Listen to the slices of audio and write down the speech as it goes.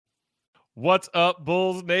What's up,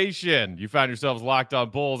 Bulls Nation? You found yourselves locked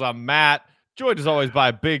on Bulls. I'm Matt, joined as always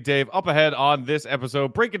by Big Dave. Up ahead on this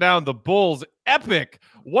episode, breaking down the Bulls' epic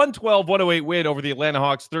 112-108 win over the Atlanta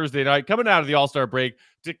Hawks Thursday night, coming out of the All-Star break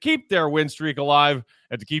to keep their win streak alive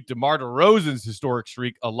and to keep DeMar DeRozan's historic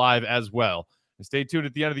streak alive as well. And stay tuned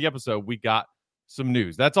at the end of the episode. We got some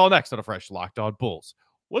news. That's all next on a fresh Locked On Bulls.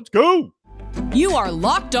 Let's go. You are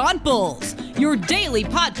Locked On Bulls, your daily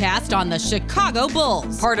podcast on the Chicago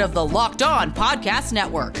Bulls, part of the Locked On Podcast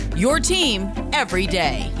Network, your team every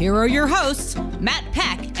day. Here are your hosts, Matt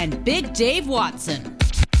Peck and Big Dave Watson.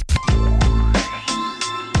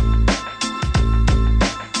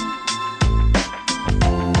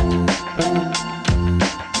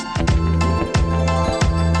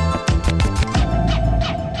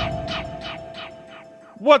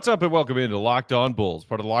 What's up and welcome into Locked On Bulls,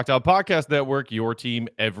 part of the Locked On Podcast Network, your team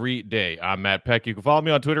every day. I'm Matt Peck. You can follow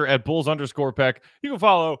me on Twitter at Bulls_Peck. You can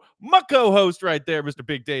follow my co-host right there, Mr.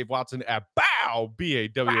 Big Dave Watson at BOW,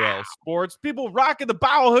 B-A-W-L Sports. People rocking the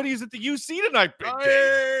BOW hoodies at the UC tonight, Big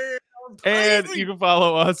Dave. And you can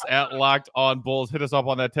follow us at Locked On Bulls. Hit us up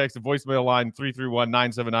on that text and voicemail line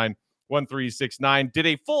 331-979-1369. Did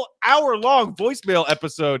a full hour-long voicemail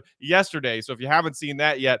episode yesterday, so if you haven't seen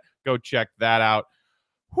that yet, go check that out.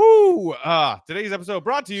 Today's episode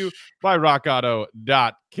brought to you by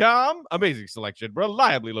rockauto.com. Amazing selection,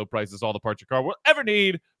 reliably low prices, all the parts your car will ever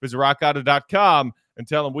need. Visit rockauto.com and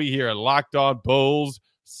tell them we here at Locked On Bulls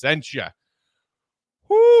sent you.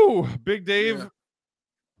 Big Dave.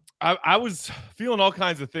 Yeah. I was feeling all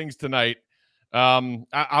kinds of things tonight.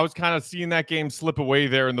 I was kind of seeing that game slip away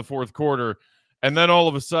there in the fourth quarter. And then all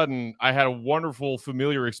of a sudden, I had a wonderful,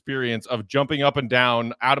 familiar experience of jumping up and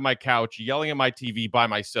down out of my couch, yelling at my TV by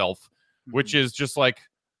myself, which is just like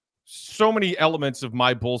so many elements of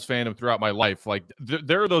my Bulls fandom throughout my life. Like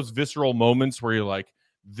there are those visceral moments where you're like,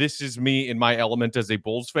 this is me in my element as a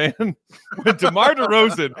Bulls fan. When DeMar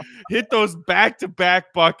DeRozan hit those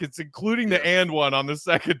back-to-back buckets, including the and one on the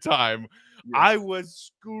second time, I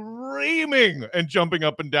was screaming and jumping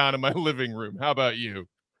up and down in my living room. How about you?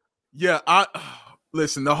 Yeah,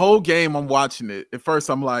 listen, the whole game I'm watching it. At first,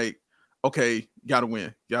 I'm like, okay, gotta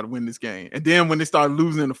win this game. And then when they started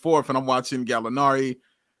losing in the fourth, and I'm watching Gallinari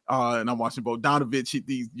and I'm watching Bogdanovic hit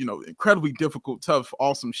these, incredibly difficult, tough,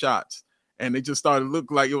 awesome shots. And they just started to look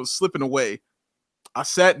like it was slipping away. I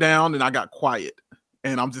sat down and I got quiet.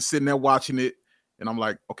 And I'm just sitting there watching it. And I'm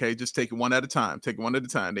like, okay, just take it one at a time. They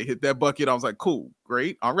hit that bucket. I was like, cool,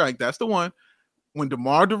 great. All right, that's the one. When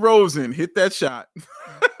DeMar DeRozan hit that shot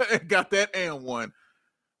and got that and one,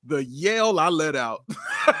 the yell I let out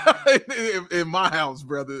in my house,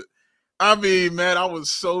 brother. I mean, man, I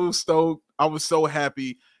was so stoked. I was so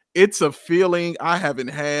happy. It's a feeling I haven't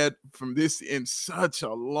had from this in such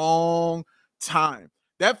a long time.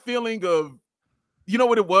 That feeling of, you know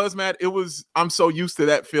what it was, Matt? I'm so used to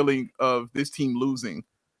that feeling of this team losing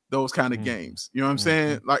those kind of games. You know what I'm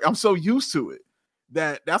saying? Like, I'm so used to it.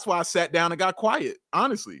 That's why I sat down and got quiet.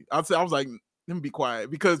 Honestly, I was like, let me be quiet,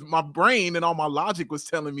 because my brain and all my logic was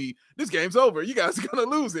telling me this game's over. You guys are gonna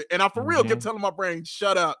lose it, and I for real kept telling my brain,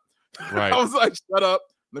 "Shut up." Right. I was like, "Shut up.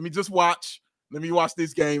 Let me just watch. Let me watch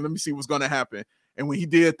this game. Let me see what's gonna happen." And when he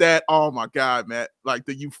did that, oh my God, man! Like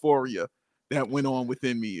the euphoria that went on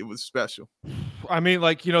within me, it was special. I mean,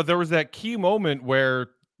 there was that key moment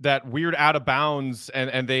where that weird out of bounds,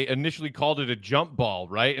 and they initially called it a jump ball,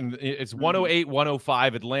 right? And it's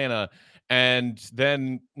 108-105 Atlanta, and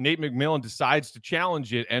then Nate McMillan decides to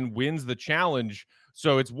challenge it and wins the challenge.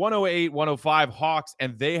 So it's 108-105 Hawks,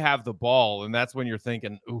 and they have the ball, and that's when you're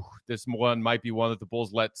thinking, ooh, this one might be one that the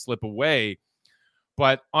Bulls let slip away.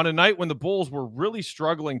 But on a night when the Bulls were really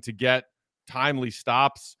struggling to get timely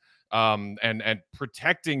stops and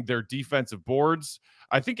protecting their defensive boards,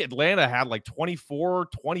 I think Atlanta had like 24,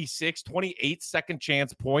 26, 28 second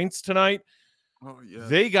chance points tonight. Oh, yeah.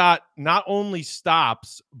 They got not only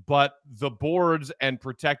stops, but the boards and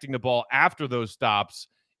protecting the ball after those stops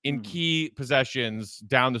in key possessions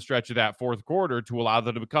down the stretch of that fourth quarter to allow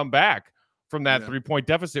them to come back from that 3-point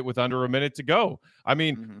deficit with under a minute to go. I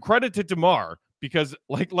mean, credit to DeMar, because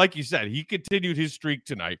like you said, he continued his streak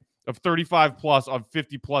tonight of 35 plus on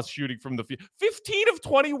 50 plus shooting from the field. 15 of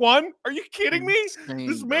 21. Are you kidding me? Insane,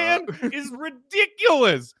 this man is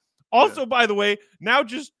ridiculous. Also, by the way, now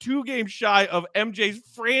just 2 games shy of MJ's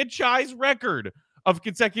franchise record of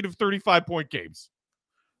consecutive 35-point games.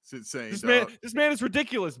 It's insane. This man is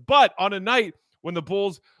ridiculous. But on a night when the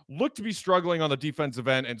Bulls looked to be struggling on the defensive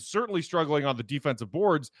end and certainly struggling on the defensive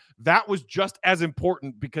boards, that was just as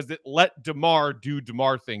important because it let DeMar do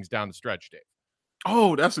DeMar things down the stretch, Dave.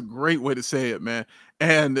 Oh, that's a great way to say it, man.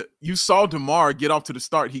 And you saw DeMar get off to the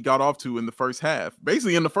start he got off to in the first half.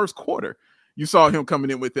 Basically, in the first quarter, you saw him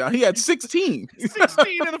coming in with that. He had 16.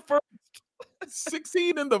 16 in the first.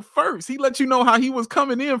 16 in the first. He let you know how he was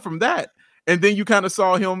coming in from that. And then you kind of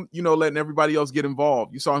saw him, letting everybody else get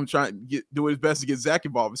involved. You saw him trying to do his best to get Zach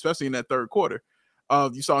involved, especially in that third quarter.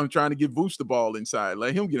 You saw him trying to get Vooch the ball inside,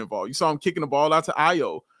 let him get involved. You saw him kicking the ball out to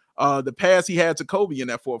Ayo. The pass he had to Kobe in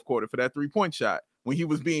that fourth quarter for that 3-point shot when he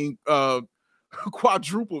was being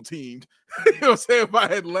quadruple teamed, by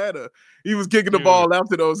Atlanta. He was kicking the ball out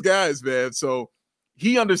to those guys, man. So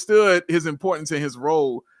he understood his importance and his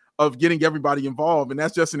role of getting everybody involved. And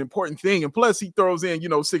that's just an important thing. And plus he throws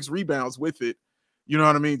in, 6 rebounds with it. You know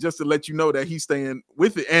what I mean? Just to let you know that he's staying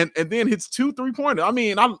with it. And then hits 2 3-pointers. I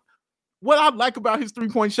mean, what I like about his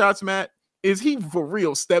 3-point shots, Matt, is he for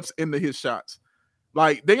real steps into his shots.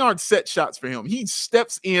 Like, they aren't set shots for him. He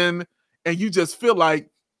steps in and you just feel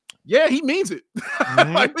like, yeah, he means it.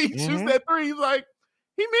 Mm-hmm. Like, he shoots that 3. He's like,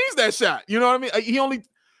 he means that shot. You know what I mean?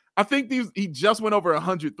 I think he just went over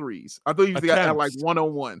 100 threes. I thought he got at like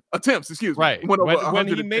 101 attempts. Excuse me. Right. When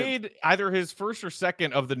he attempts. made either his first or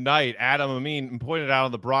second of the night, Adam Amin pointed out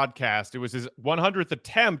on the broadcast, it was his 100th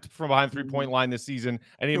attempt from behind 3-point line this season,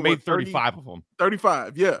 and he made 35 of them.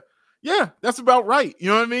 35, yeah. Yeah, that's about right. You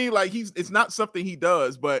know what I mean? Like, it's not something he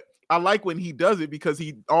does, but I like when he does it because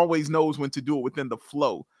he always knows when to do it within the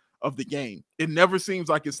flow of the game. It never seems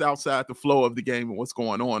like it's outside the flow of the game and what's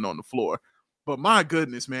going on the floor. But my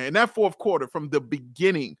goodness, man, in that fourth quarter, from the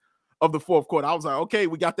beginning of the fourth quarter, I was like, okay,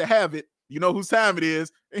 we got to have it. You know whose time it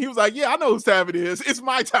is. And he was like, yeah, I know whose time it is. It's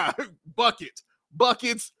my time. Buckets.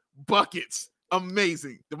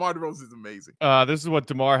 Amazing. DeMar DeRozan is amazing. This is what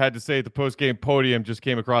DeMar had to say at the post-game podium. Just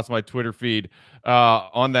came across my Twitter feed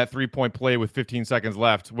on that 3-point play with 15 seconds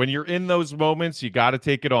left. When you're in those moments, you got to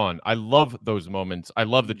take it on. I love those moments. I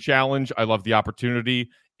love the challenge. I love the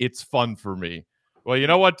opportunity. It's fun for me. Well, you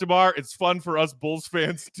know what, DeMar? It's fun for us Bulls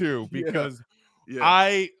fans too, because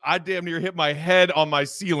I damn near hit my head on my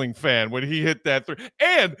ceiling fan when he hit that 3.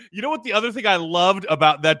 And you know what the other thing I loved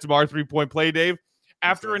about that DeMar 3-point play, Dave?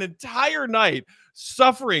 After an entire night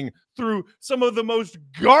suffering through some of the most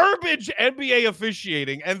garbage NBA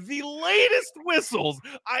officiating and the latest whistles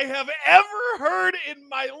I have ever heard in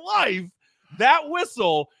my life, that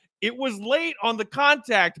whistle, it was late on the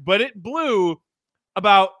contact, but it blew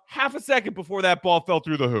about half a second before that ball fell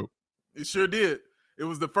through the hoop. It sure did. It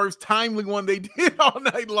was the first timely one they did all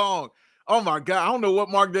night long. Oh, my God. I don't know what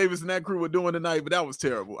Mark Davis and that crew were doing tonight, but that was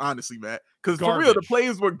terrible, honestly, Matt. Because for real, the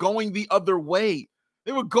players were going the other way.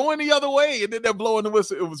 They were going the other way, and then they're blowing the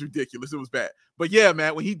whistle. It was ridiculous. It was bad. But, yeah,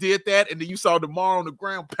 man, when he did that, and then you saw DeMar on the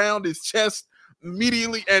ground pound his chest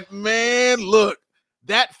immediately, and, man, look.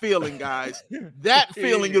 That feeling, guys, that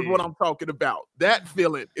feeling is what I'm talking about. That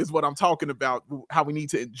feeling is what I'm talking about, how we need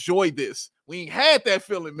to enjoy this. We ain't had that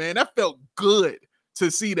feeling, man. That felt good to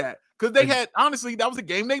see that. Because they had, honestly, that was a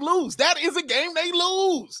game they lose. That is a game they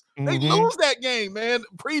lose. They lose that game, man,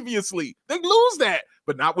 previously. They lose that.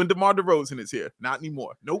 But not when DeMar DeRozan is here. Not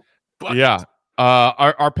anymore. Nope. But yeah.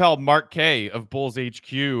 Our pal Mark K of Bulls HQ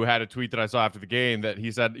had a tweet that I saw after the game that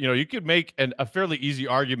he said, you could make a fairly easy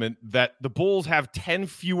argument that the Bulls have 10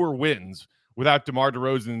 fewer wins without DeMar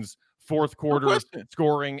DeRozan's fourth quarter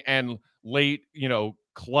scoring and late,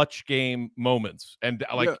 clutch game moments. And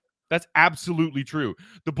that's absolutely true.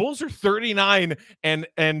 The Bulls are 39 and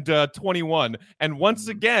 21. And once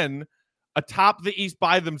again, atop the East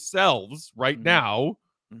by themselves right now.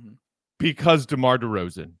 Because DeMar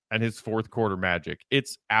DeRozan and his fourth quarter magic,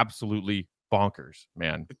 it's absolutely bonkers,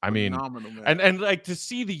 man. I mean, man. And like to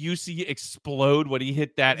see the UC explode when he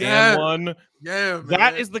hit that and one,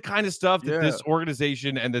 that is the kind of stuff that this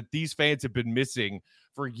organization and that these fans have been missing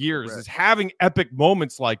for years, is having epic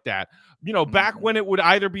moments like that. Back when it would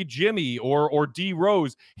either be Jimmy or D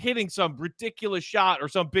Rose hitting some ridiculous shot or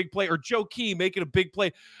some big play, or Joe Key making a big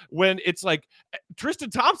play, when it's like Tristan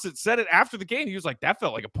Thompson said it after the game. He was like, that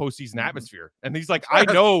felt like a postseason atmosphere. And he's like, I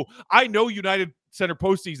know United Center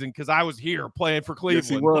postseason because I was here playing for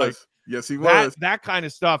Cleveland. Yes, he was. That kind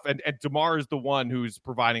of stuff. And DeMar is the one who's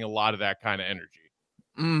providing a lot of that kind of energy.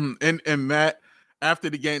 And Matt, after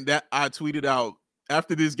the game, that I tweeted out,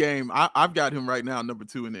 after this game, I've got him right now number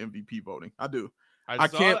 2 in the MVP voting. I do. I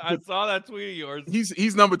saw that tweet of yours.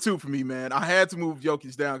 He's number 2 for me, man. I had to move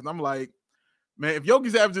Jokic down because I'm like, man, if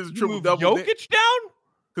Jokic averages a triple-double. Jokic down?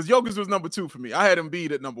 Because Jokic was number 2 for me. I had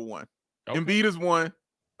Embiid at number 1. Okay. Embiid is 1.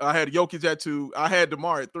 I had Jokic at 2. I had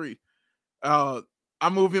DeMar at 3. I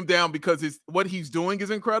move him down because what he's doing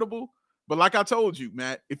is incredible. But like I told you,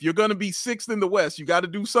 Matt, if you're going to be 6th in the West, you got to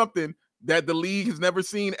do something that the league has never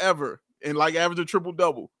seen ever. and like average a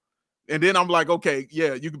triple-double. And then I'm like, okay,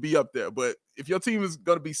 yeah, you could be up there. But if your team is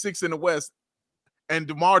going to be 6th in the West and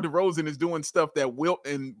DeMar DeRozan is doing stuff that Wilt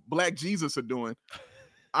and Black Jesus are doing,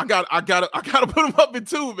 I gotta put him up in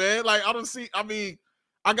 2, man. Like,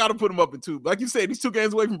 I gotta put him up in 2. Like you said, he's 2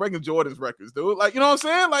 games away from breaking Jordan's records, dude. Like, you know what I'm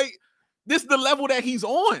saying? Like, this is the level that he's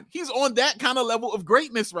on. He's on that kind of level of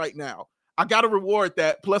greatness right now. I got to reward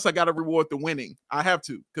that. Plus, I got to reward the winning. I have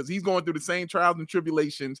to, because he's going through the same trials and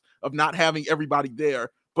tribulations of not having everybody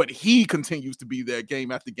there, but he continues to be there game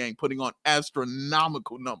after game, putting on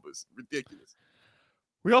astronomical numbers. Ridiculous.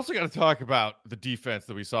 We also got to talk about the defense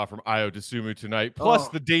that we saw from Ayo Dosunmu tonight, plus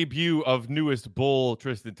the debut of newest Bull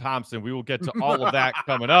Tristan Thompson. We will get to all of that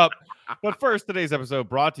coming up. But first, today's episode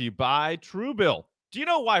brought to you by Truebill. Do you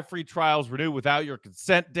know why free trials renew without your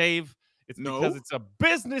consent, Dave? It's because it's a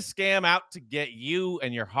business scam out to get you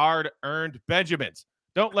and your hard-earned Benjamins.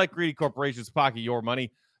 Don't let greedy corporations pocket your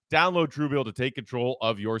money. Download Truebill to take control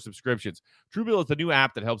of your subscriptions. Truebill is the new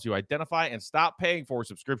app that helps you identify and stop paying for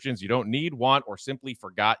subscriptions you don't need, want, or simply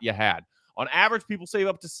forgot you had. On average, people save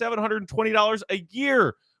up to $720 a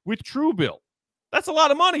year with Truebill. That's a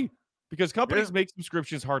lot of money. Because companies make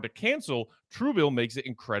subscriptions hard to cancel, Truebill makes it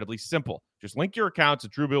incredibly simple. Just link your account to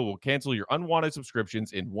Truebill will cancel your unwanted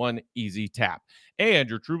subscriptions in one easy tap. And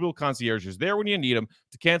your Truebill concierge is there when you need them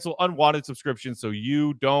to cancel unwanted subscriptions so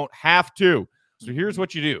you don't have to. So here's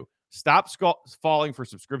what you do. Stop falling for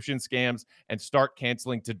subscription scams and start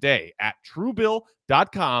canceling today at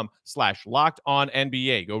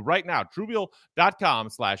Truebill.com/LockedOnNBA. Go right now,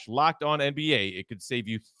 Truebill.com/LockedOnNBA. It could save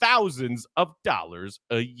you thousands of dollars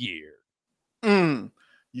a year. You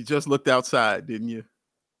just looked outside, didn't you?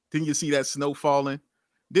 Didn't you see that snow falling?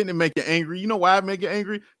 Didn't it make you angry? You know why it make you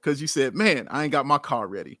angry? Because you said, man, I ain't got my car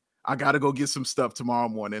ready. I got to go get some stuff tomorrow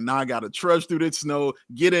morning. Now I got to trudge through this snow,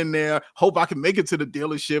 get in there, hope I can make it to the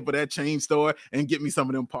dealership or that chain store and get me some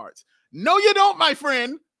of them parts. No, you don't, my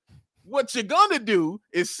friend. What you're going to do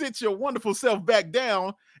is sit your wonderful self back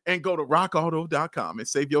down and go to rockauto.com and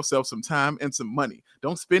save yourself some time and some money.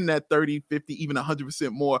 Don't spend that 30, 50, even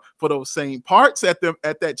 100% more for those same parts at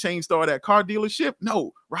that chain store, that car dealership.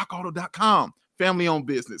 No, rockauto.com. Family-owned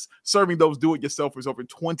business, serving those do-it-yourselfers over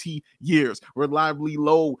 20 years. Reliably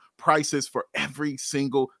low prices for every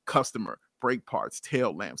single customer. Brake parts,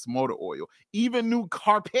 tail lamps, motor oil, even new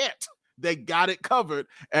carpet. They got it covered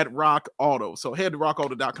at Rock Auto. So head to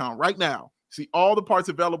rockauto.com right now. See all the parts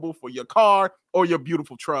available for your car or your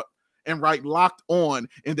beautiful truck. And write Locked On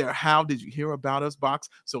in their How Did You Hear About Us box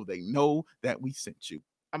so they know that we sent you.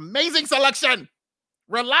 Amazing selection.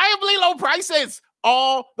 Reliably low prices.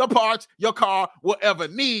 All the parts your car will ever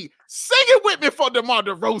need. Sing it with me for DeMar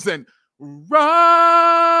DeRozan.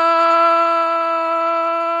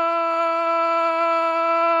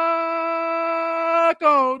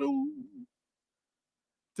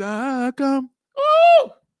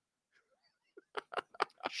 Ooh!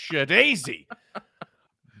 Shadazy.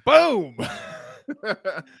 Boom.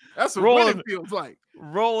 That's what winning feels like.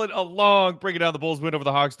 Rolling along, breaking down the Bulls win over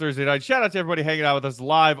the Hawks Thursday night. Shout out to everybody hanging out with us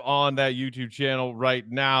live on that YouTube channel right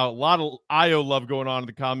now. A lot of Ayo love going on in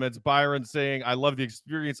the comments. Byron saying, I love the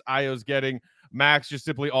experience Ayo's getting. Max just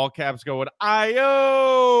simply all caps going,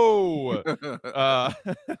 Ayo!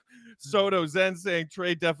 Soto Zen saying,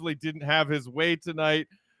 Trey definitely didn't have his way tonight.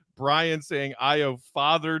 Brian saying, Ayo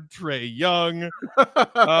fathered Trey Young.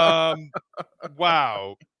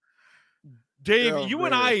 Wow. Dave,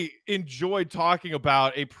 and I enjoyed talking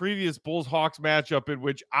about a previous Bulls-Hawks matchup in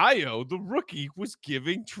which Ayo, the rookie, was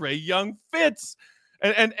giving Trey Young fits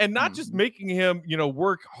and not just making him,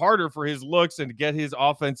 work harder for his looks and get his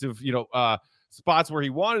offensive, spots where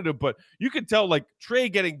he wanted him. But you could tell, like, Trey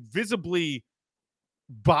getting visibly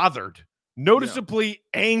bothered, noticeably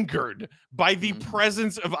angered by the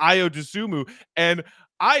presence of Ayo Dosunmu. And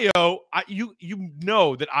Ayo, you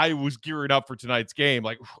know that Ayo was gearing up for tonight's game.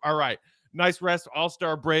 Like, all right. Nice rest,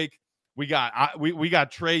 all-star break. We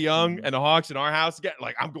got Trey Young and the Hawks in our house again.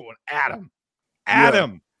 Like, I'm going at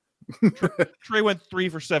him. Trey went 3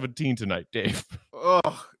 for 17 tonight, Dave.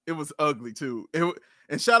 Oh, it was ugly too. And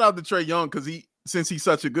shout out to Trey Young because since he's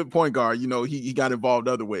such a good point guard, he got involved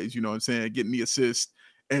other ways. You know what I'm saying, getting the assist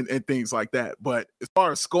and things like that. But as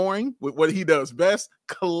far as scoring, with what he does best,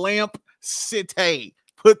 clamp city,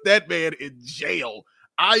 put that man in jail.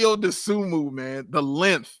 Ayo Dosunmu, man, the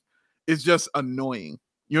length is just annoying.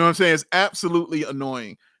 You know what I'm saying? It's absolutely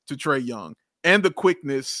annoying to Trey Young. And the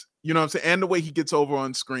quickness, you know what I'm saying? And the way he gets over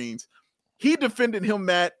on screens. He defended him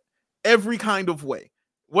that every kind of way.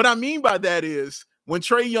 What I mean by that is when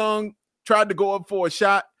Trey Young tried to go up for a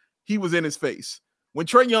shot, he was in his face. When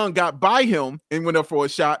Trey Young got by him and went up for a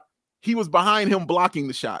shot, he was behind him blocking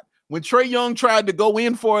the shot. When Trae Young tried to go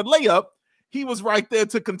in for a layup, he was right there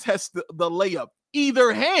to contest the layup.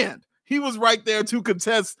 Either hand, he was right there to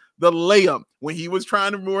contest the layup. When he was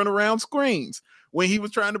trying to run around screens, when he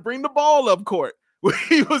was trying to bring the ball up court, when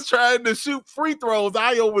he was trying to shoot free throws,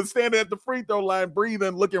 Ayo was standing at the free throw line,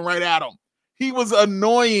 breathing, looking right at him. He was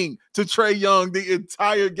annoying to Trae Young the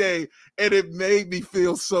entire game, and it made me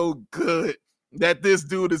feel so good that this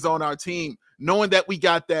dude is on our team, knowing that we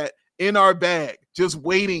got that in our bag, just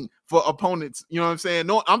waiting for opponents. You know what I'm saying?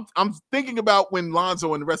 No, I'm thinking about when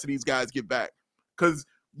Lonzo and the rest of these guys get back, because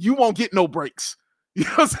you won't get no breaks. You know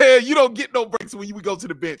what I'm saying? You don't get no breaks when you go to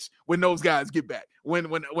the bench when those guys get back. When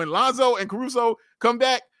Lonzo and Caruso come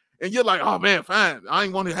back, and you're like, oh man, fine, I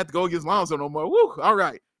ain't want to have to go against Lonzo no more. Woo, all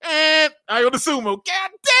right. And I on the sumo.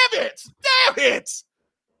 God damn it.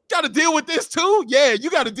 Got to deal with this too? Yeah, you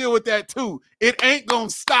got to deal with that too. It ain't gonna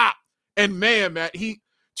stop. And man,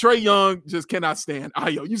 Trae Young just cannot stand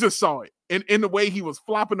Ayo. You just saw it in the way he was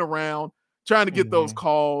flopping around, trying to get those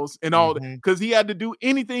calls and all that, because he had to do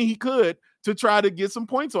anything he could to try to get some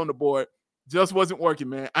points on the board. Just wasn't working,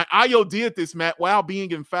 man. Ayo did this, Matt, while being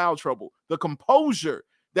in foul trouble. The composure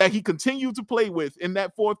that he continued to play with in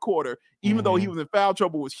that fourth quarter, even though he was in foul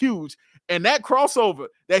trouble, was huge. And that crossover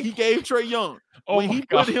that he gave Trae Young, when he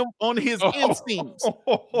put him on his instincts,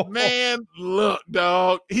 man, look,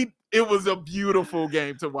 dog, it was a beautiful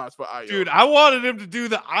game to watch for Ayo. Dude, I wanted him to do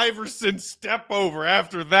the Iverson step over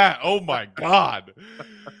after that. Oh my God.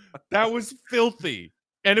 That was filthy.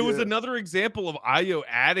 And it was another example of Ayo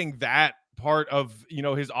adding that part of,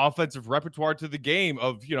 his offensive repertoire to the game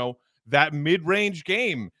of, that mid-range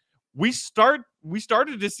game. We started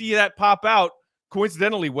to see that pop out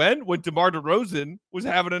coincidentally when DeMar DeRozan was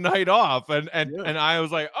having a night off, and I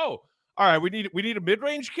was like, oh, all right, we need a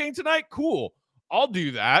mid-range king tonight. Cool, I'll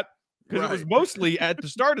do that, because it was mostly at the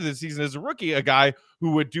start of the season as a rookie, a guy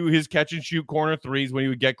who would do his catch and shoot corner threes when he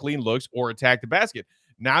would get clean looks or attack the basket.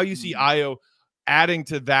 Now you see Ayo adding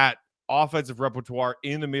to that offensive repertoire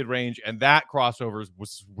in the mid-range, and that crossovers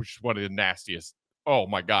was one of the nastiest. Oh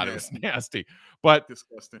my God, it was nasty. But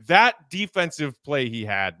disgusting. That defensive play he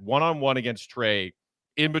had one-on-one against Trae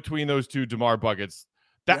in between those two DeMar buckets,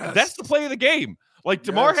 that's the play of the game. Like,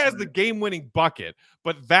 DeMar has the game-winning bucket,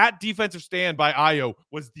 but that defensive stand by Ayo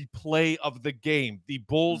was the play of the game. The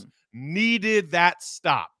Bulls needed that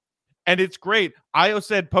stop. And it's great. Ayo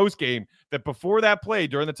said post-game that before that play,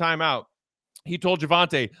 during the timeout, he told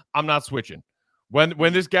Javonte, I'm not switching. When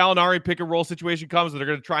this Gallinari pick-and-roll situation comes, they're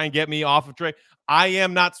going to try and get me off of Trae, I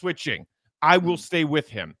am not switching. I will stay with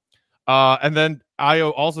him. And then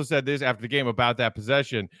Ayo also said this after the game about that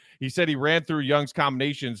possession. He said he ran through Young's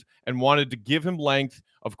combinations and wanted to give him length,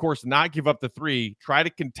 of course, not give up the three, try to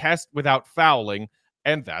contest without fouling,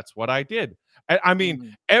 and that's what I did. I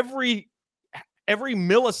mean, every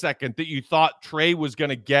millisecond that you thought Trae was going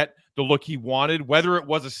to get the look he wanted, whether it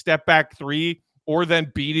was a step-back three or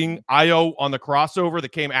then beating Ayo on the crossover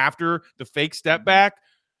that came after the fake step back,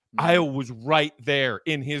 Ayo was right there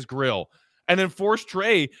in his grill. And then forced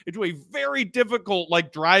Trae into a very difficult,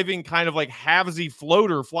 like, driving kind of like halvesy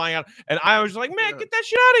floater flying out. And I was like, man, get that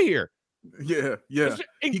shit out of here. Yeah.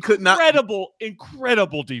 He could not.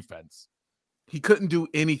 Incredible defense. He couldn't do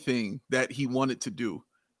anything that he wanted to do.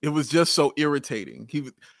 It was just so irritating.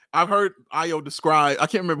 I've heard Ayo describe, I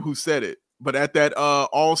can't remember who said it, but at that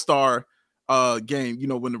all-star game,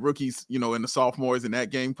 when the rookies, and the sophomores in that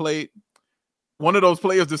game played, one of those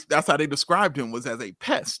players, that's how they described him, was as a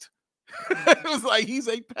pest. It was like, he's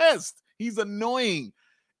a pest. He's annoying.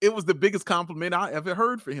 It was the biggest compliment I ever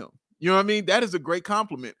heard for him. You know what I mean? That is a great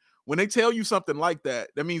compliment. When they tell you something like that,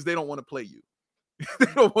 that means they don't want to play you. They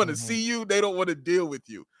don't want to see you. They don't want to deal with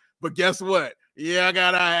you. But guess what? Yeah,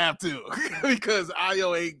 I have to, because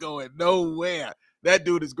Ayo ain't going nowhere. That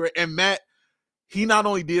dude is great. And Matt, he not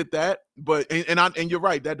only did that, but and you're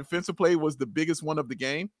right, that defensive play was the biggest one of the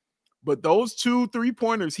game. But those 2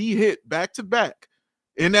 3-pointers he hit back to back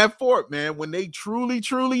in that fourth, man, when they truly,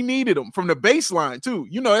 truly needed him from the baseline too.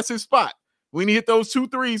 That's his spot. When he hit those 2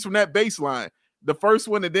 threes from that baseline, the first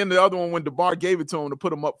one and then the other one when DeMar gave it to him to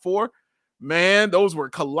put him up 4, man, those were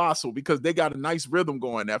colossal because they got a nice rhythm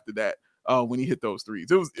going after that. When he hit those threes,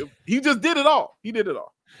 he just did it all. He did it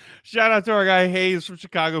all. Shout out to our guy Hayes from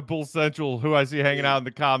Chicago Bull Central, who I see hanging out in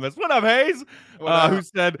the comments. What up, Hayes? Who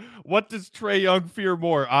said, "What does Trae Young fear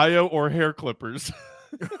more, Ayo or hair clippers?"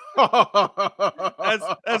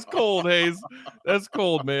 That's cold, Hayes. That's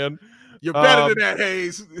cold, man. You're better than that,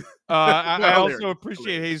 Hayes. I also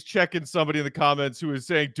appreciate Hayes checking somebody in the comments who is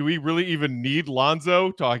saying, "Do we really even need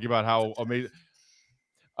Lonzo?" Talking about how amazing.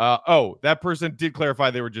 That person did clarify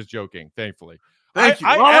they were just joking, thankfully. Thank you.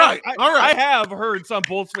 All right. I have heard some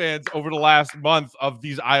Bulls fans over the last month of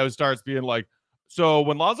these IO starts being like, so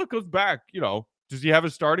when Lonzo comes back, does he have a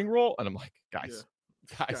starting role? And I'm like, guys.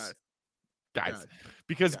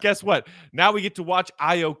 Because guess what? Now we get to watch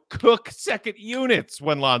IO cook second units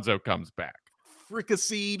when Lonzo comes back.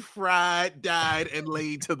 Fricasseed, fried, dyed, and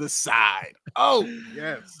laid to the side. Oh,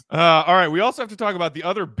 yes. All right. We also have to talk about the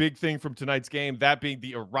other big thing from tonight's game, that being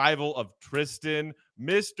the arrival of Tristan,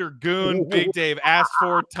 Mr. Goon, Big Dave asked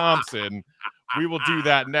for Thompson. We will do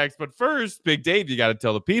that next. But first, Big Dave, you got to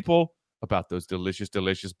tell the people about those delicious,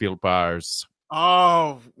 delicious Built Bars.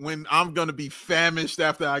 Oh, when I'm going to be famished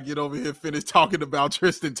after I get over here, finish talking about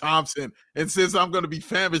Tristan Thompson. And since I'm going to be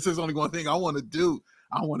famished, there's only one thing I want to do.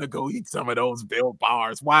 I want to go eat some of those Built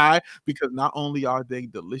Bars. Why? Because not only are they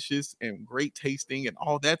delicious and great tasting and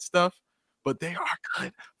all that stuff, but they are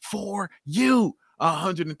good for you.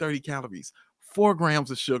 130 calories, 4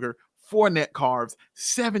 grams of sugar, 4 net carbs,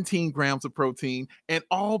 17 grams of protein, and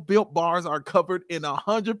all Built Bars are covered in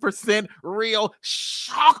 100% real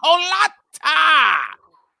chocolate.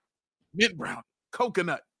 Mint brown,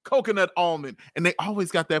 coconut almond, and they always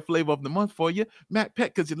got that flavor of the month for you, Matt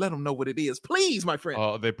Peck, because you let them know what it is. Please, my friend.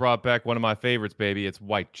 Oh, they brought back one of my favorites, baby. It's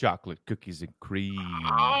white chocolate cookies and cream.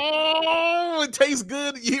 Oh, it tastes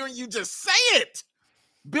good hearing you just say it.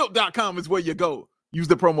 Built.com is where you go. Use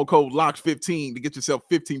the promo code LOCKED15 to get yourself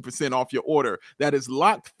 15% off your order. That is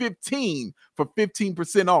LOCKED15 for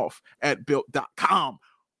 15% off at Built.com.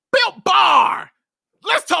 Built Bar.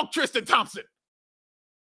 Let's talk Tristan Thompson.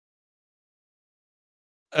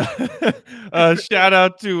 Shout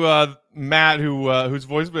out to Matt, whose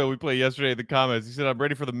voicemail we played yesterday in the comments. He said, "I'm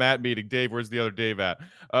ready for the Matt meeting. Dave, where's the other Dave at?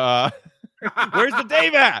 Where's the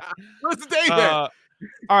Dave at? Where's the Dave at?"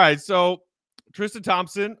 All right, so Tristan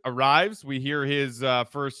Thompson arrives. We hear his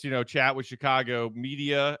first, chat with Chicago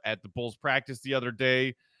media at the Bulls practice the other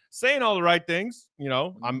day, saying all the right things.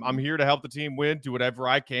 I'm here to help the team win, do whatever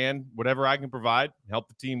I can provide, help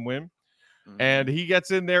the team win. Mm-hmm. And he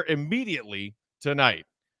gets in there immediately tonight.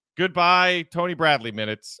 Goodbye, Tony Bradley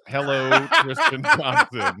minutes. Hello, Tristan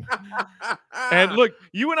Thompson. And look,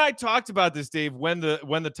 you and I talked about this, Dave, when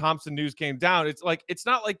the Thompson news came down. It's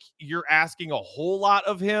not like you're asking a whole lot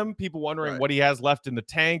of him. People wondering what he has left in the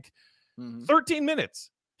tank. 13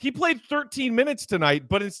 minutes. He played 13 minutes tonight,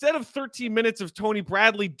 but instead of 13 minutes of Tony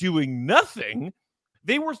Bradley doing nothing,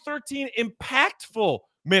 they were 13 impactful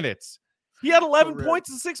minutes. He had 11 points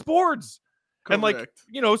and 6 boards. Correct.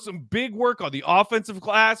 And some big work on the offensive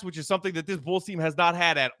glass, which is something that this Bulls team has not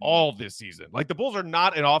had at all this season. Like, the Bulls are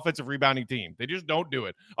not an offensive rebounding team. They just don't do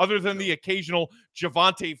it. Other than the occasional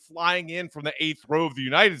Javante flying in from the 8th row of the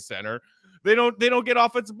United Center, they don't get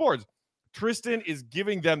offensive boards. Tristan is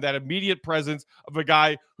giving them that immediate presence of a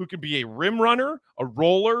guy who can be a rim runner, a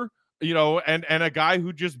roller, and a guy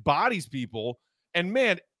who just bodies people. And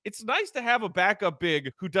man, it's nice to have a backup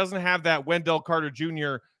big who doesn't have that Wendell Carter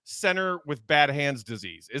Jr. center with bad hands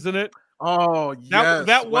disease, isn't it? Oh, yes.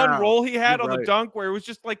 That one roll he had on the dunk where it was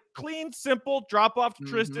just like clean, simple, drop off to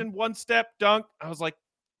Tristan, 1-step dunk. I was like,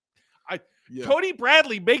 Tony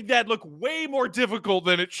Bradley made that look way more difficult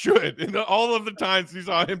than it should in all of the times we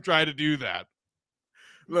saw him try to do that.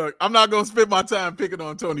 Look, I'm not going to spend my time picking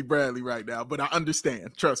on Tony Bradley right now, but I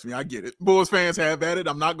understand. Trust me, I get it. Bulls fans have at it.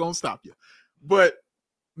 I'm not going to stop you. But,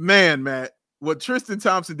 man, Matt, what Tristan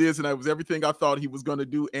Thompson did tonight was everything I thought he was going to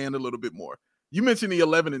do and a little bit more. You mentioned the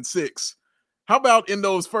 11 and 6. How about in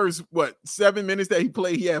those first, 7 minutes that he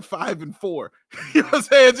played, he had 5 and 4. You know what I'm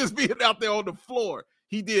saying? Just being out there on the floor.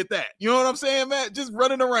 He did that. You know what I'm saying, Matt? Just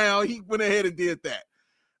running around. He went ahead and did that.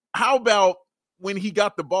 How about when he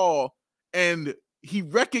got the ball and he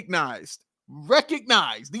recognized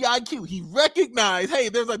the IQ. He recognized, hey,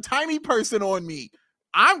 there's a tiny person on me.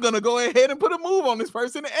 I'm going to go ahead and put a move on this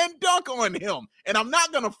person and dunk on him. And I'm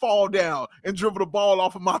not going to fall down and dribble the ball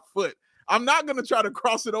off of my foot. I'm not going to try to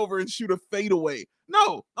cross it over and shoot a fadeaway.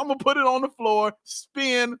 No, I'm going to put it on the floor,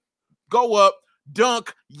 spin, go up,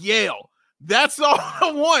 dunk, yell. That's all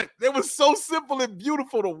I want. It was so simple and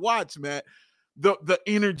beautiful to watch, Matt. The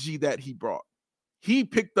energy that he brought. He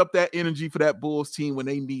picked up that energy for that Bulls team when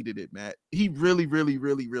they needed it, Matt. He really, really,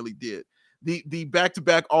 really, really did. The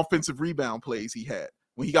back-to-back offensive rebound plays he had.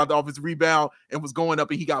 When he got the offensive rebound and was going up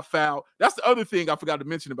and he got fouled. That's the other thing I forgot to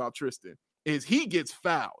mention about Tristan is he gets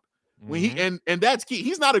fouled. When he and that's key.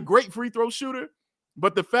 He's not a great free throw shooter,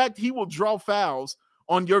 but the fact he will draw fouls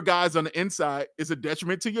on your guys on the inside is a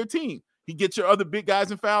detriment to your team. He gets your other big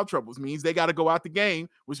guys in foul troubles, means they got to go out the game,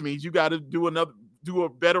 which means you got to do a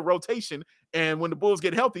better rotation. And when the Bulls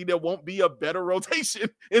get healthy, there won't be a better rotation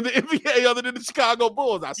in the NBA other than the Chicago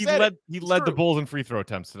Bulls. He led the Bulls in free throw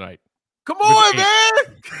attempts tonight. Come on, man.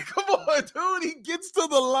 Come on, dude. He gets to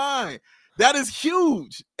the line. That is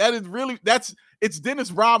huge. That is really, it's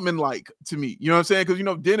Dennis Rodman-like to me. You know what I'm saying?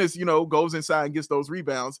 Because, Dennis, goes inside and gets those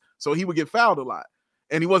rebounds. So he would get fouled a lot.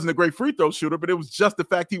 And he wasn't a great free throw shooter, but it was just the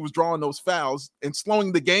fact he was drawing those fouls and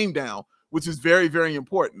slowing the game down, which is very, very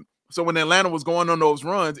important. So when Atlanta was going on those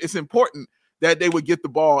runs, it's important that they would get the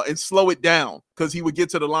ball and slow it down because he would get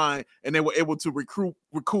to the line and they were able to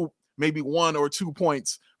recoup maybe 1 or 2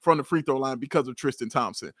 points from the free throw line because of Tristan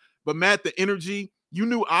Thompson. But Matt, the energy, you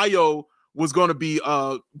knew Ayo was going to be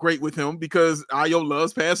great with him because Ayo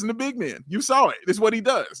loves passing the big man. You saw it. It's what he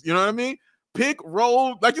does. You know what I mean? Pick,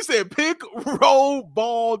 roll, like you said, pick, roll,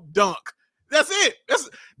 ball, dunk. That's it.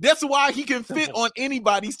 That's why he can fit on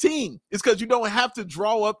anybody's team. It's because you don't have to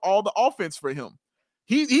draw up all the offense for him.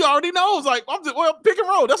 He already knows, like, pick and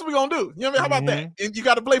roll. That's what we're going to do. You know what I mean? How about that? And you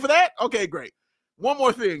got to play for that? Okay, great. One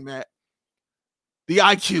more thing, Matt. The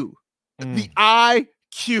IQ. The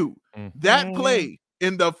IQ. That play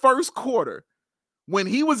in the first quarter when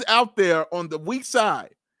he was out there on the weak side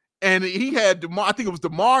and he had DeMar, I think it was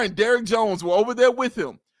DeMar and Derrick Jones were over there with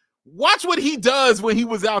him. Watch what he does when he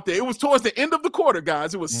was out there. It was towards the end of the quarter,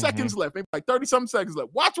 guys. It was seconds left, maybe like 30-something seconds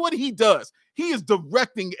left. Watch what he does. He is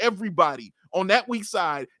directing everybody on that weak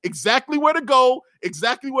side exactly where to go,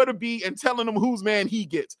 exactly where to be, and telling them whose man he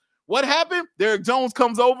gets. What happened? Derrick Jones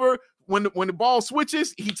comes over. When the ball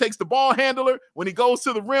switches, he takes the ball handler. When he goes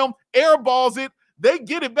to the rim, airballs it. They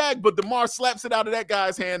get it back, but DeMar slaps it out of that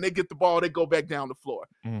guy's hand. They get the ball. They go back down the floor.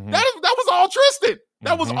 That was all Tristan.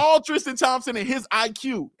 That was all Tristan Thompson and his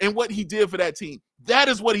IQ and what he did for that team. That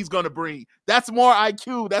is what he's going to bring. That's more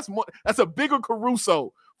IQ. That's a bigger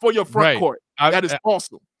Caruso for your front court. That is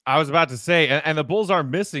awesome. I was about to say, and the Bulls are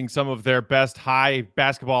missing some of their best high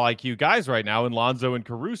basketball IQ guys right now in Lonzo and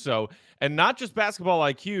Caruso. And not just basketball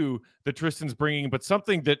IQ that Tristan's bringing, but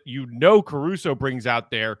something that Caruso brings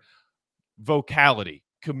out there, vocality,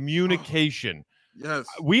 communication. Yes.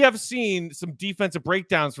 We have seen some defensive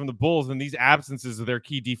breakdowns from the Bulls in these absences of their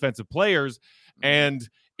key defensive players. And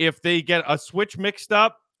if they get a switch mixed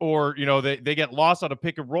up or, they get lost on a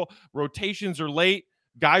pick and roll, rotations are late,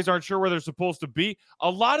 guys aren't sure where they're supposed to be. A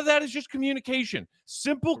lot of that is just communication,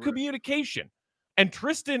 simple communication. And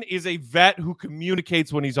Tristan is a vet who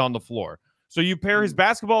communicates when he's on the floor. So you pair his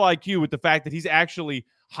basketball IQ with the fact that he's actually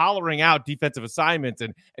hollering out defensive assignments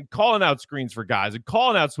and calling out screens for guys and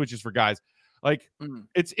calling out switches for guys. Like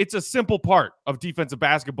it's a simple part of defensive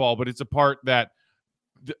basketball, but it's a part that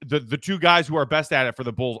the two guys who are best at it for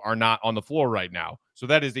the Bulls are not on the floor right now. So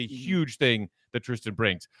that is a huge thing that Tristan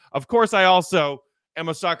brings. Of course, I also am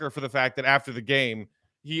a sucker for the fact that after the game,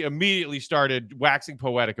 he immediately started waxing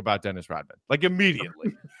poetic about Dennis Rodman. Like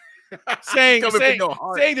immediately. saying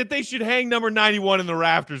that they should hang number 91 in the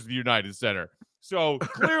rafters of the United Center. So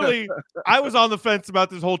clearly I was on the fence about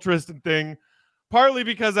this whole Tristan thing, partly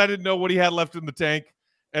because I didn't know what he had left in the tank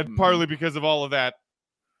and partly because of all of that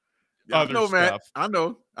other stuff. Man. I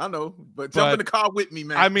know. But jump in the car with me,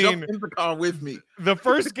 man. I mean, jump in the car with me. The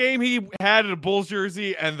first game he had in a Bulls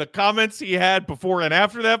jersey and the comments he had before and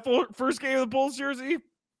after that first game of the Bulls jersey,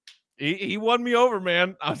 he won me over,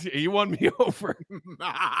 man. He won me over.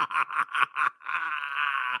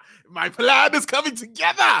 My plan is coming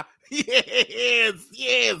together. Yes.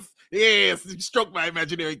 Stroke my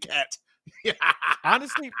imaginary cat.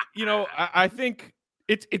 Honestly, I think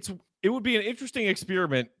it would be an interesting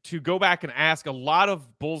experiment to go back and ask a lot of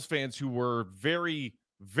Bulls fans who were very,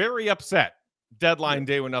 very upset deadline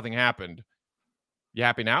day when nothing happened. You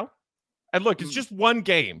happy now? And look, it's just one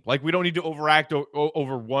game. Like, we don't need to overreact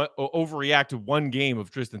to one game of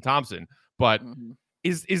Tristan Thompson. But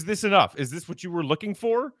is this enough? Is this what you were looking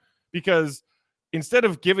for? Because instead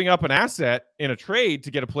of giving up an asset in a trade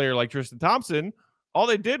to get a player like Tristan Thompson, all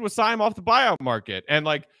they did was sign him off the buyout market. And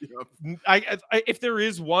if there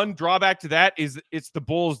is one drawback to that, is it's the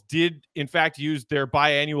Bulls did in fact use their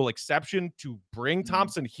biannual exception to bring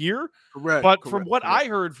Thompson here. Correct. From what I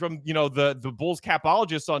heard from the Bulls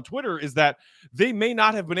capologists on Twitter is that they may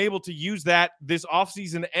not have been able to use that this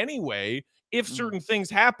offseason anyway if certain things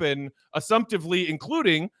happen, assumptively,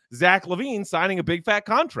 including Zach LaVine signing a big fat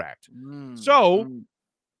contract.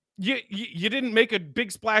 You didn't make a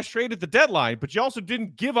big splash trade at the deadline, but you also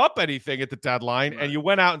didn't give up anything at the deadline. And you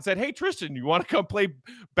went out and said, hey, Tristan, you want to come play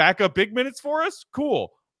backup big minutes for us?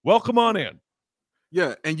 Cool. Welcome on in.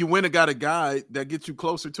 Yeah, and you went and got a guy that gets you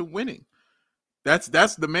closer to winning. That's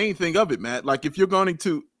the main thing of it, Matt. Like, if you're going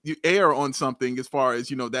to you err on something as far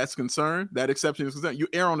as, that's concerned, that exception is concerned, you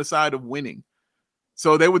err on the side of winning.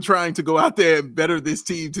 So they were trying to go out there and better this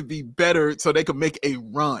team to be better so they could make a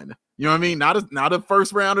run. You know what I mean? Not a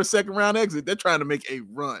first round or second round exit. They're trying to make a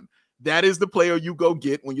run. That is the player you go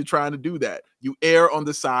get when you're trying to do that. You err on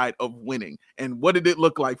the side of winning. And what did it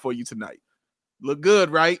look like for you tonight? Look good,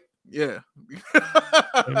 right? Yeah.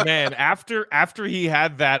 And man, after he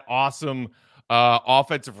had that awesome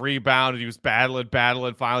offensive rebound, and he was battling,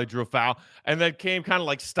 finally drew a foul, and then came kind of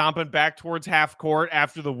like stomping back towards half court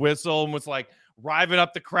after the whistle and was like riving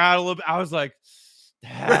up the crowd a little bit. I was like,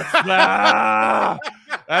 that's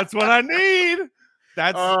what I need.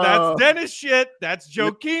 That's Dennis shit. That's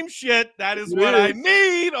Joakim shit. That is what I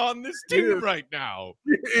need on this team right now.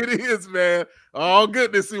 It is, man. Oh,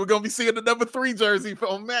 goodness. We're going to be seeing the number 3 jersey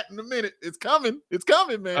from Matt in a minute. It's coming. It's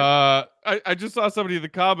coming, man. I just saw somebody in the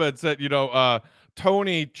comments that,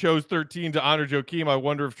 Tony chose 13 to honor Joakim. I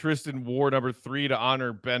wonder if Tristan wore number 3 to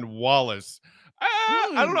honor Ben Wallace.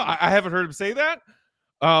 I don't know. I haven't heard him say that.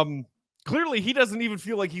 Clearly, he doesn't even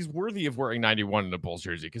feel like he's worthy of wearing 91 in a Bulls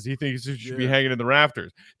jersey because he thinks he should be hanging in the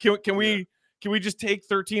rafters. Can we just take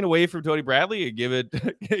 13 away from Tony Bradley and give it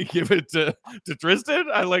to Tristan?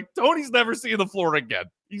 Tony's never seeing the floor again.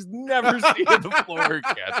 He's never seeing the floor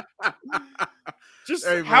again. Just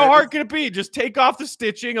how hard can it be? Just take off the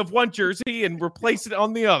stitching of one jersey and replace it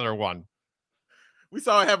on the other one. We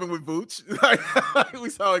saw it happen with Vooch.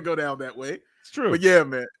 We saw it go down that way. It's true. But yeah,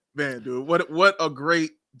 man, dude, what a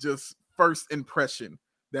great just first impression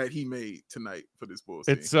that he made tonight for this Bulls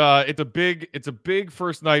team. It's a big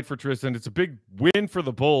first night for Tristan. It's a big win for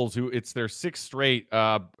the Bulls, who it's their 6th straight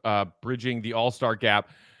bridging the All-Star gap.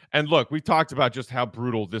 And look, we talked about just how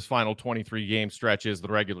brutal this final 23 game stretch is, the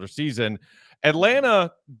regular season.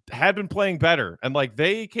 Atlanta had been playing better, and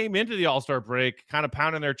they came into the All-Star break kind of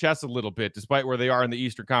pounding their chests a little bit, despite where they are in the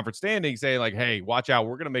Eastern Conference standings, saying hey, watch out,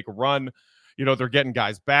 we're going to make a run. They're getting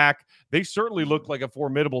guys back. They certainly look like a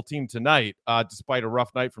formidable team tonight, despite a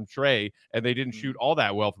rough night from Trey, and they didn't shoot all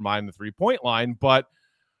that well from behind the 3-point line. But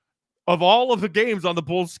of all of the games on the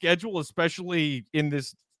Bulls schedule, especially in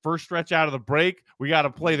this first stretch out of the break, we got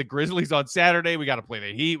to play the Grizzlies on Saturday. We got to play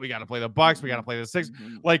the Heat. We got to play the Bucks. We got to play the Sixers.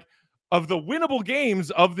 Of the winnable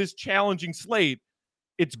games of this challenging slate,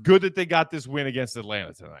 it's good that they got this win against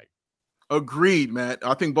Atlanta tonight. Agreed, Matt.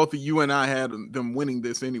 I think both of you and I had them winning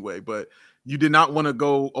this anyway, but you did not want to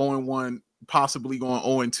go 0-1, possibly going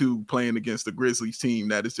 0-2 playing against the Grizzlies team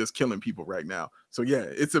that is just killing people right now. So, yeah,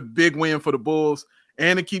 it's a big win for the Bulls,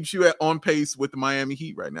 and it keeps you on pace with the Miami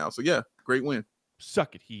Heat right now. So, yeah, great win.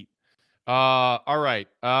 Suck it, Heat. All right.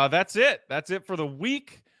 That's it. That's it for the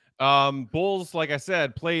week. Bulls, like I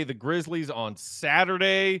said, play the Grizzlies on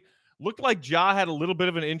Saturday. Looked like Ja had a little bit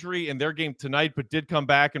of an injury in their game tonight, but did come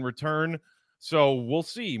back and return. So we'll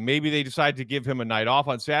see. Maybe they decide to give him a night off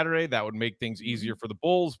on Saturday. That would make things easier for the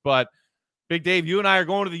Bulls. But Big Dave, you and I are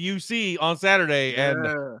going to the UC on Saturday.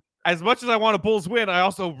 And as much as I want a Bulls win, I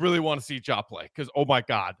also really want to see Ja play. Because, oh my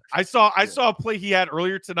God, I saw a play he had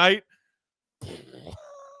earlier tonight.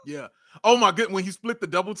 Yeah. Oh my goodness. When he split the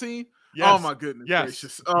double team. Yes. Oh my goodness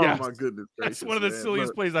gracious. Oh my goodness gracious. That's one of the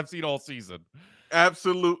silliest plays I've seen all season.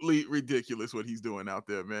 Absolutely ridiculous what he's doing out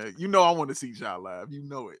there, man. I want to see Ja live. You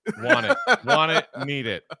know it. Want it, need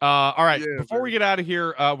it. All right. Before we get out of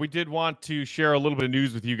here, we did want to share a little bit of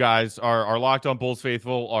news with you guys, our Locked On Bulls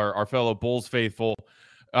faithful, our fellow Bulls faithful.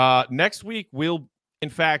 Next week will, in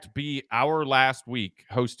fact, be our last week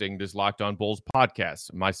hosting this Locked On Bulls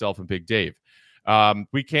podcast, myself and Big Dave.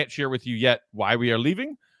 We can't share with you yet why we are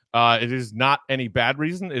leaving. It is not any bad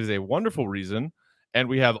reason. It is a wonderful reason. And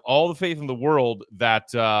we have all the faith in the world that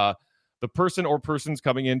the person or persons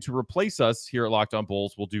coming in to replace us here at Locked On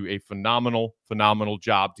Bulls will do a phenomenal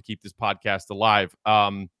job to keep this podcast alive.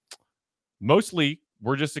 Mostly,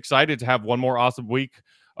 we're just excited to have one more awesome week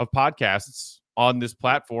of podcasts on this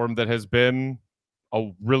platform that has been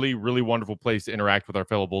a really, really wonderful place to interact with our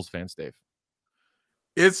fellow Bulls fans, Dave.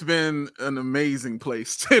 It's been an amazing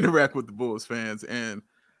place to interact with the Bulls fans. And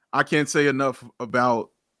I can't say enough about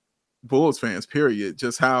Bulls fans, period,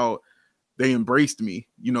 just how they embraced me,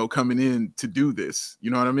 coming in to do this. You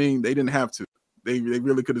know what I mean? They didn't have to. They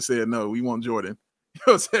really could have said, no, we want Jordan. You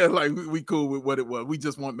know what I'm saying? We cool with what it was. We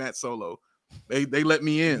just want Matt Solo. They let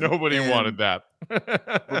me in. Nobody wanted that.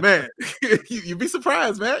 But man, you'd be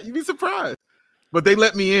surprised, man. You'd be surprised. But they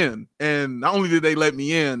let me in. And not only did they let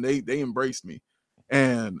me in, they embraced me.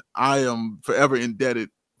 And I am forever indebted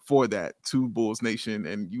for that to Bulls Nation.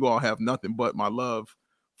 And you all have nothing but my love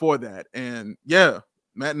for that. And yeah,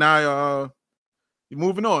 Matt and I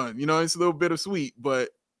moving on. It's a little bittersweet, but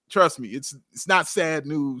trust me, it's not sad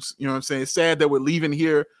news. You know what I'm saying? It's sad that we're leaving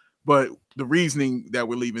here, but the reasoning that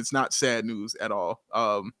we're leaving, it's not sad news at all.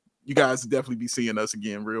 You guys will definitely be seeing us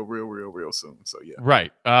again real soon. So yeah.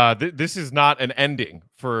 Right. This is not an ending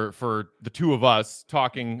for the two of us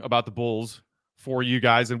talking about the Bulls for you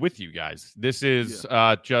guys and with you guys. This is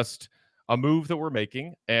just a move that we're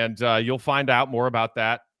making, and you'll find out more about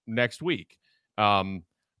that next week.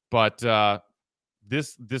 But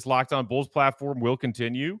this Locked On Bulls platform will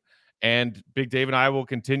continue, and Big Dave and I will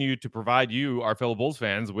continue to provide you, our fellow Bulls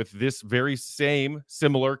fans, with this very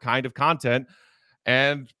similar kind of content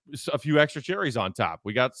and a few extra cherries on top.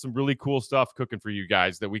 We got some really cool stuff cooking for you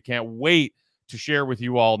guys that we can't wait to share with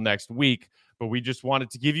you all next week. But we just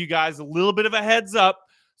wanted to give you guys a little bit of a heads up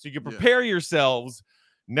so you can prepare yourselves.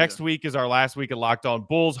 Next week is our last week at Locked On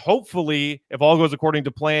Bulls. Hopefully, if all goes according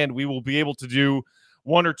to plan, we will be able to do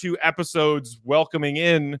 1 or 2 episodes welcoming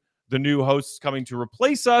in the new hosts coming to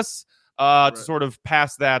replace us to sort of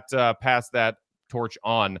pass that torch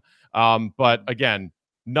on. But again,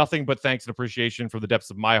 nothing but thanks and appreciation from the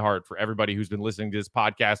depths of my heart for everybody who's been listening to this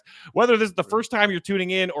podcast. Whether this is the first time you're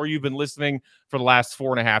tuning in or you've been listening for the last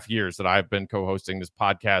 4.5 years that I've been co-hosting this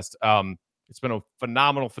podcast, it's been a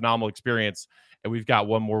phenomenal experience, and we've got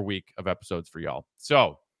 1 more week of episodes for y'all.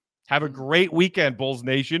 So have a great weekend, Bulls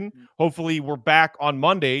Nation. Hopefully we're back on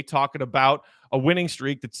Monday talking about a winning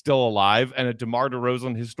streak that's still alive and a DeMar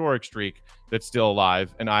DeRozan historic streak that's still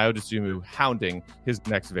alive, and Ayo Dosunmu hounding his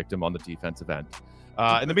next victim on the defensive end.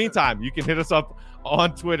 In the meantime, you can hit us up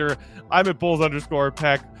on Twitter. I'm at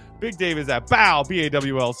Bulls_Peck. Big Dave is at BAW,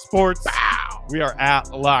 BAWL Sports. BAW. We are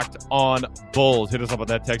at Locked On Bulls. Hit us up on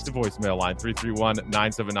that text to voicemail line,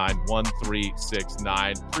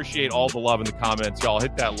 331-979-1369. Appreciate all the love in the comments. Y'all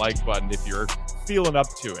hit that like button if you're feeling up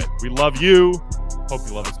to it. We love you. Hope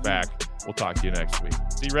you love us back. We'll talk to you next week.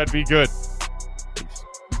 See Red, be good. Peace.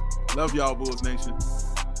 Love y'all, Bulls Nation.